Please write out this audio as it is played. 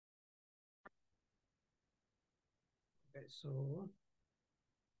Okay, so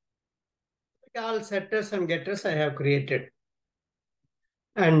all setters and getters I have created.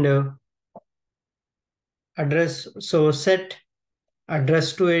 And address, so set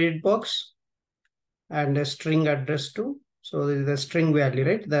address to edit box and a string address to. So this is the string value,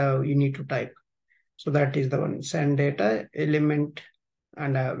 right? You need to type. So that is the one. Send data element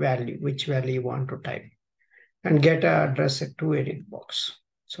and a value, which value you want to type. And get a address to edit box.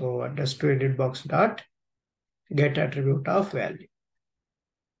 So address to edit box dot get attribute of value.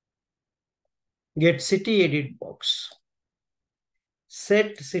 Get city edit box.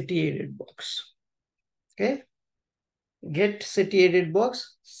 Set city edit box. Okay. Get city edit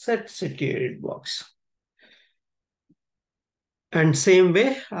box, set city edit box. And same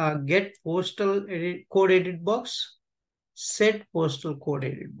way, get postal edit, code edit box, set postal code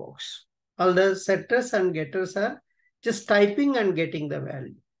edit box. All the setters and getters are just typing and getting the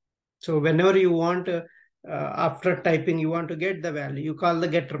value. So whenever you want, after typing, you want to get the value, you call the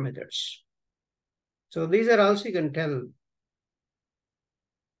getter methods. So these are also you can tell.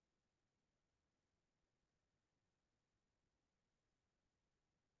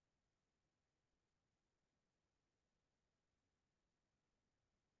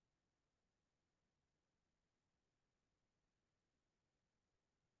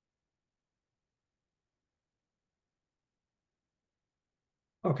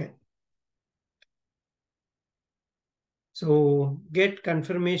 Okay. So get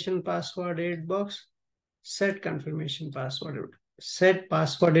confirmation password edit box, set confirmation password, set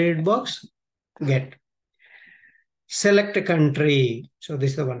password edit box, get. Select a country. So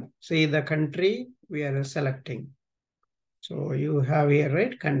this is the one. See the country we are selecting. So you have here,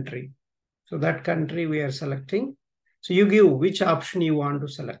 right? Country. So that country we are selecting. So you give which option you want to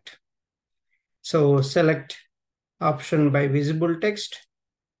select. So select option by visible text.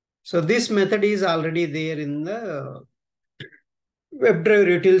 So this method is already there in the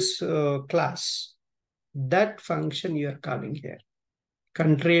WebDrive Utils class. That function you are calling here.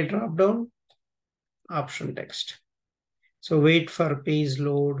 Country dropdown, option text. So wait for page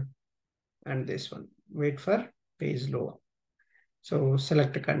load and this one. Wait for page load. So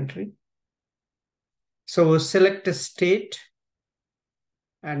select a country. So select a state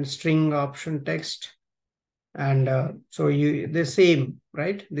and string option text. And so you the same,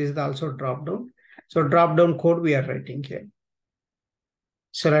 right? This is also drop down. So drop down code we are writing here.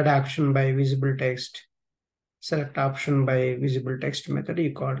 Select action by visible text. Select option by visible text method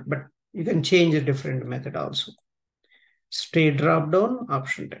you call it, but you can change a different method also. State drop down,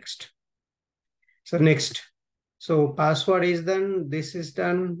 option text. So next. So password is done, this is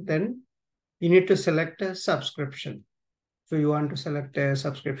done, then you need to select a subscription. So you want to select a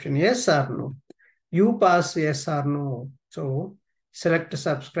subscription, yes or no. You pass yes or no. So select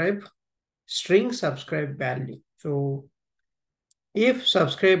subscribe, string subscribe value. So if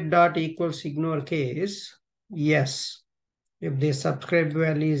subscribe dot equals ignore case, yes. If the subscribe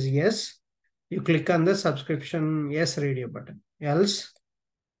value is yes, you click on the subscription yes radio button. Else,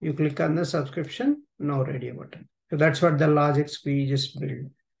 you click on the subscription no radio button. So that's what the logics we just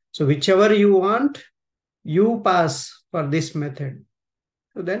build. So whichever you want, you pass for this method.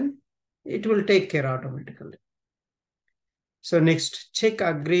 So then it will take care automatically. So next, check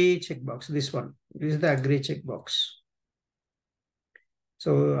agree checkbox. This one. This is the agree checkbox.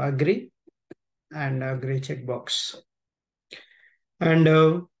 So agree and agree checkbox.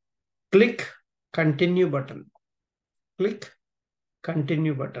 And click continue button. Click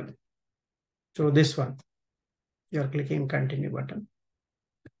continue button. So this one. You are clicking continue button.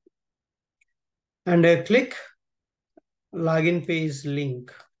 And click login page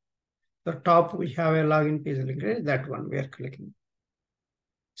link. The top we have a login page link, right? That one we are clicking.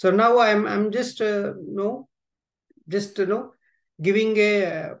 So now I'm just giving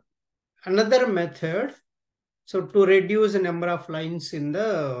another method. So to reduce the number of lines in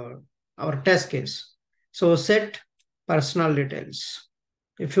our test case. So set personal details.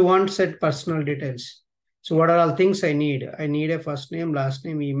 If you want set personal details. So what are all things I need? I need a first name, last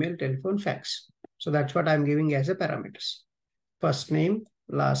name, email, telephone, fax. So that's what I'm giving as a parameters. First name,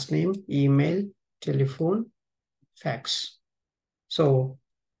 last name, email, telephone, fax. So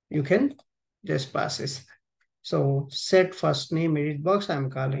you can just pass this. So set first name edit box, I'm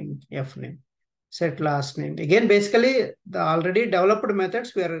calling F name. Set last name. Again, basically the already developed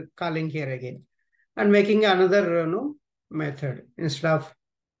methods we are calling here again. And making another method. Instead of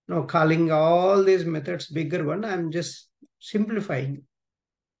calling all these methods bigger one, I'm just simplifying.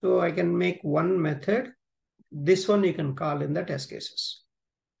 So I can make one method. This one you can call in the test cases.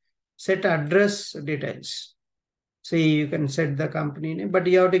 Set address details. See, you can set the company name, but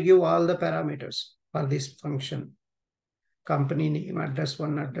you have to give all the parameters for this function. company name, address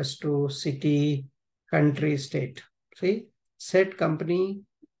 1, address 2, city, country, state. See, set company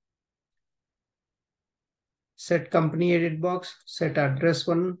edit box, set address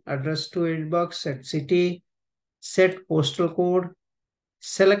 1, address 2 edit box, set city, set postal code,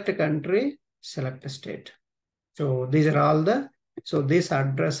 select a country, select a state. So these are all so this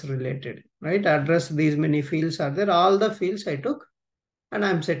address related, right? Address, these many fields are there. All the fields I took and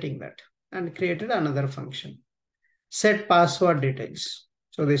I'm setting that and created another function. Set password details.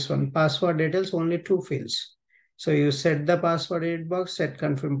 So this one, password details, only 2 fields. So you set the password edit box, set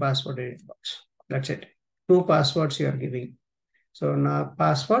confirm password edit box. That's it. 2 passwords you are giving. So now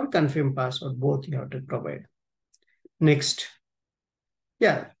password, confirm password, both you have to provide. Next.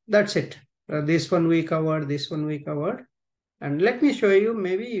 Yeah, that's it. This one we covered, this one we covered. And let me show you,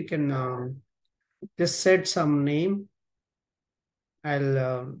 maybe you can just set some name.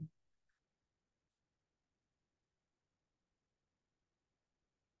 I'll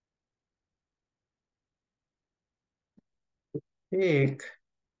take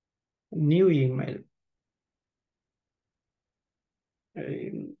new email.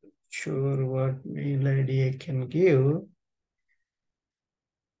 I'm sure what mail ID I can give.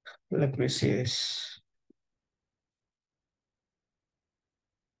 Let me see this.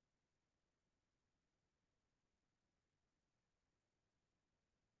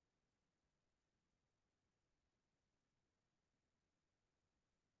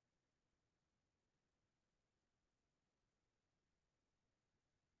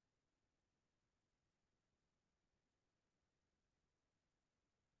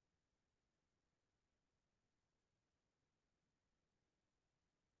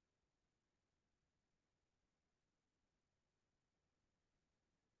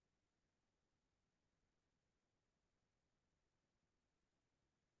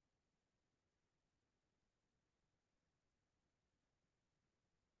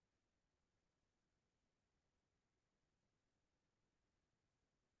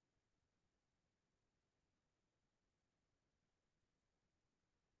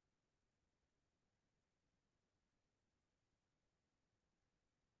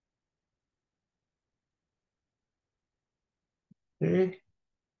 Okay.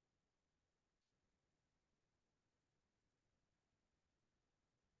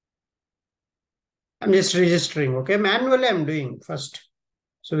 I'm just registering. Okay. Manually, I'm doing first.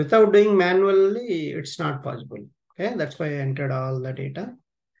 So without doing manually, it's not possible. Okay. That's why I entered all the data.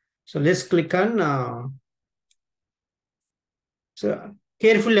 So let's click on, so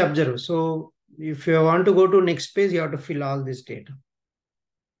carefully observe. So if you want to go to next page, you have to fill all this data.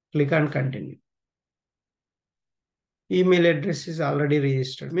 Click on continue. Email address is already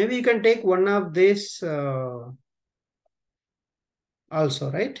registered. Maybe you can take one of this also,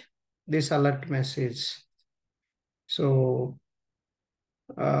 right? This alert message. So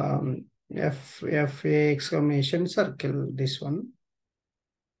F A exclamation circle, this one.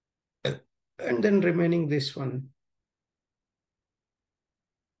 And then remaining this one.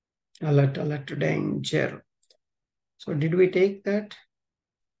 Alert danger. So did we take that?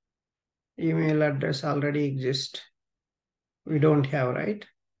 Email address already exists. We don't have, right?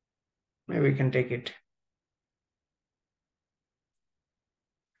 Maybe we can take it.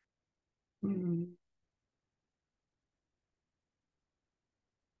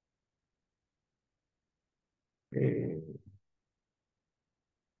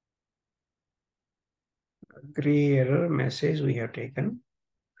 Agree error message we have taken.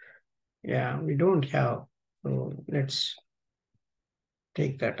 Yeah, we don't have. So let's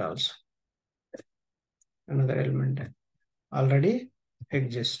take that also. Another element already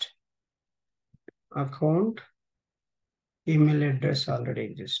exist. Account, email address already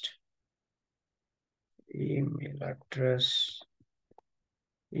exist. Email address,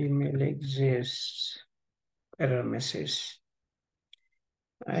 email exists, error message.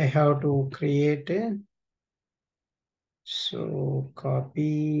 I have to create a, so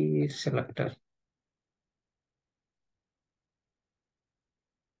copy selector.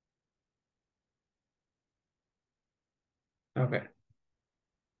 Okay.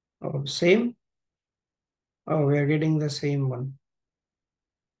 Oh, same. Oh, we are getting the same one.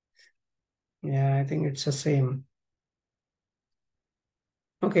 Yeah, I think it's the same.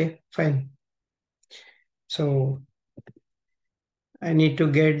 Okay, fine. So I need to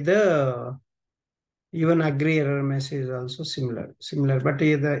get the even agree error message also similar, but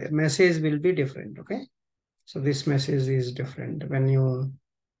the message will be different. Okay. So this message is different when you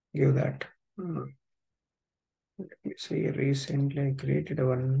give that. Let me see, recently I created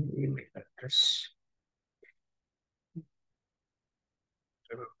one email address.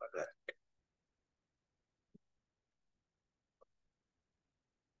 Remember that.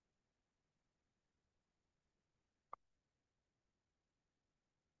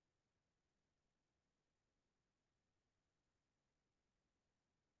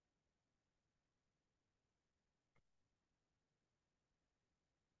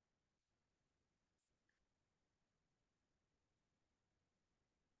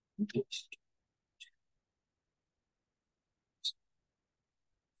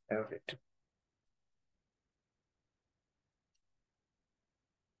 Have it.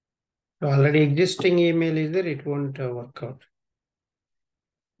 Already existing email is there, it won't work out.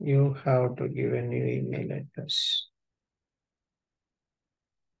 You have to give a new email address.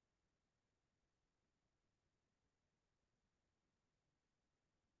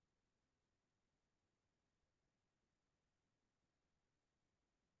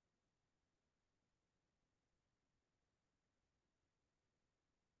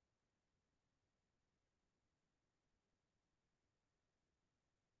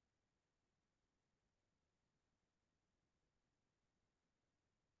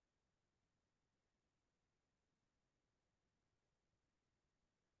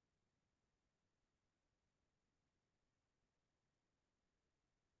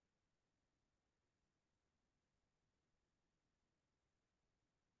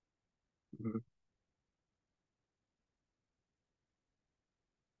 Mhm.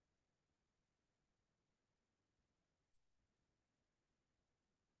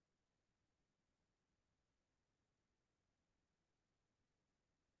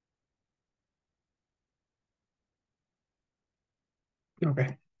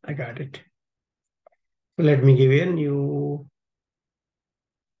 Okay, I got it. So let me give you a new.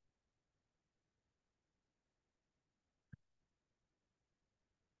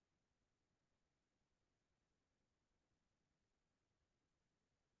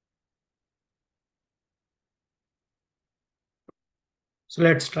 So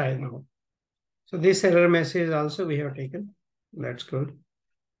let's try now. So this error message also we have taken. That's good.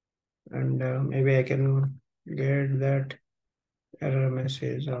 And maybe I can get that error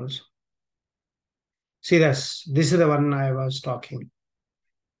message also. See this is the one I was talking.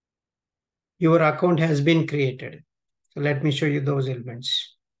 Your account has been created. So let me show you those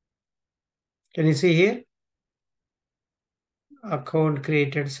elements. Can you see here? Account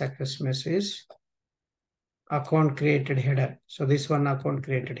created success message. Account created header. So this one account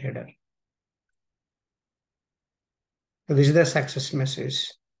created header. So this is the success message.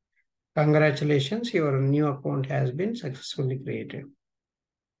 Congratulations, your new account has been successfully created.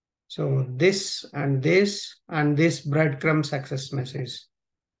 So this and this breadcrumb success message.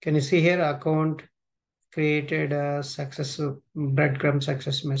 Can you see here account created a success breadcrumb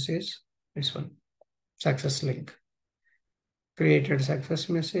success message? This one, success link. Created success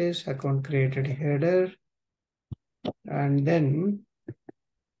message, account created header, and then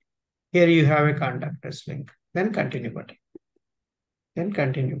here you have a contact us link. Then continue button. Then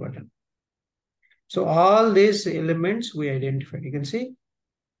continue button. So all these elements we identified. You can see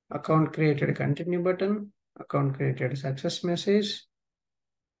account created continue button, account created success message.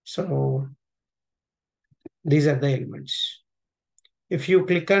 So these are the elements. If you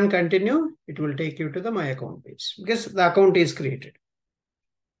click on continue, it will take you to the my account page because the account is created.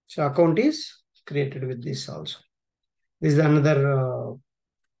 So account is created with this also. This is another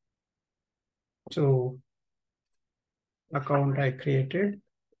so account I created.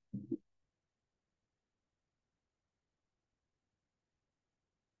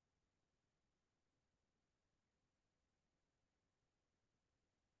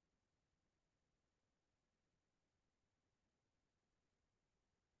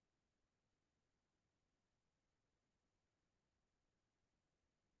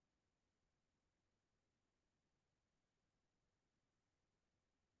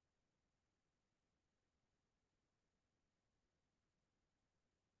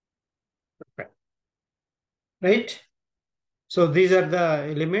 Right? So these are the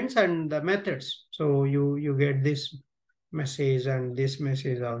elements and the methods. So you get this message and this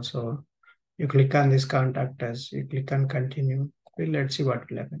message also. You click on this contact us, you click on continue. Okay, let's see what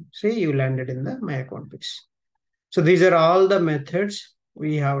will happen. See, you landed in the my account page. So these are all the methods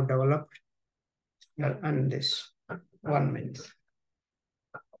we have developed on this 1 minute.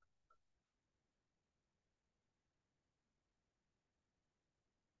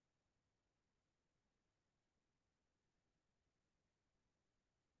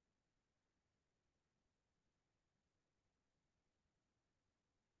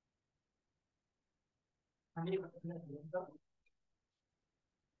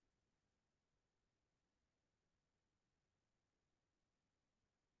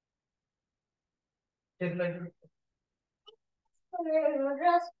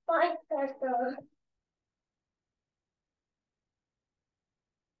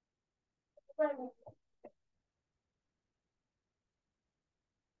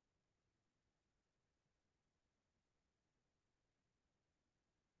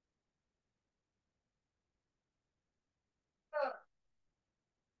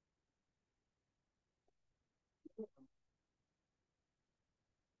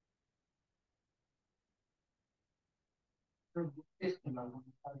 Okay,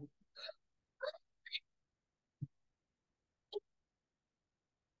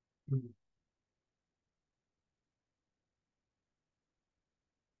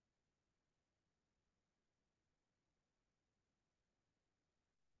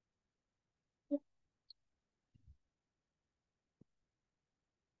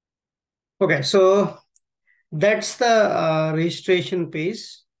 so that's the registration page.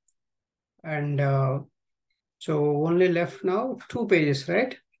 And so only left now 2 pages,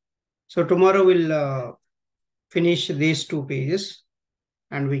 right? So tomorrow we'll finish these 2 pages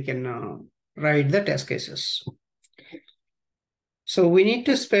and we can write the test cases. So we need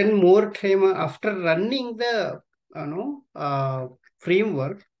to spend more time after running the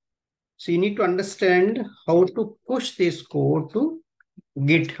framework. So you need to understand how to push this code to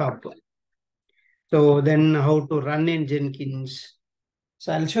GitHub. So then how to run in Jenkins.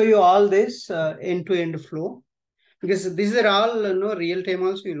 So I'll show you all this end-to-end flow, because these are all real-time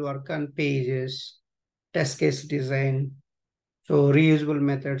also. You'll work on pages, test case design, so reusable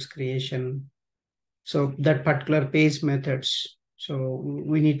methods creation. So that particular page methods. So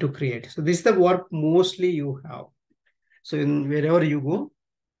we need to create. So this is the work mostly you have. So in wherever you go,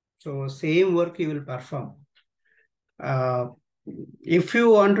 so same work you will perform. If you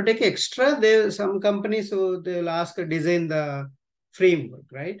want to take extra, there some companies, so they'll ask to design the framework,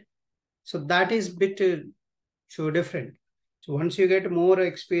 right? So that is bit so different. So once you get more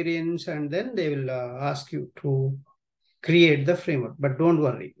experience, and then they will ask you to create the framework. But don't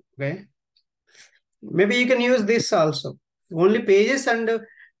worry, okay? Maybe you can use this also. Only pages and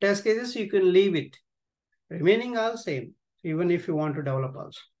test cases you can leave it. Remaining all same, even if you want to develop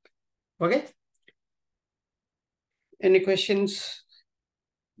also. Okay? Any questions?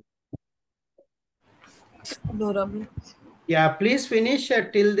 No, Ravi. Yeah, please finish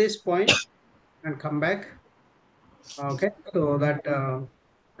till this point and come back. Okay, so that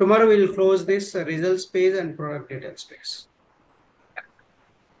tomorrow we'll close this results page and product details page.